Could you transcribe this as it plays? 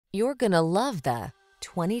You're gonna love the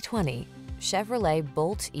 2020 Chevrolet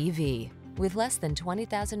Bolt EV. With less than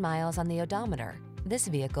 20,000 miles on the odometer, this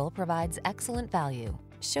vehicle provides excellent value.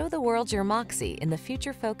 Show the world your moxie in the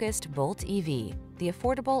future-focused Bolt EV, the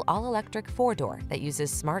affordable all-electric four-door that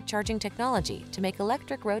uses smart charging technology to make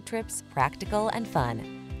electric road trips practical and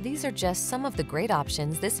fun. These are just some of the great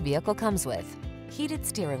options this vehicle comes with: heated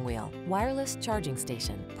steering wheel, wireless charging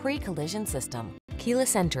station, pre-collision system,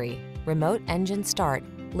 keyless entry, remote engine start,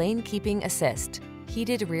 lane keeping assist,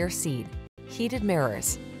 heated rear seat, heated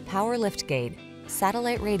mirrors, power liftgate,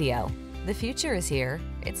 satellite radio. The future is here.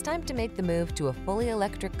 It's time to make the move to a fully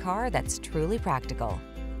electric car that's truly practical.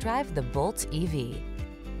 Drive the Bolt EV.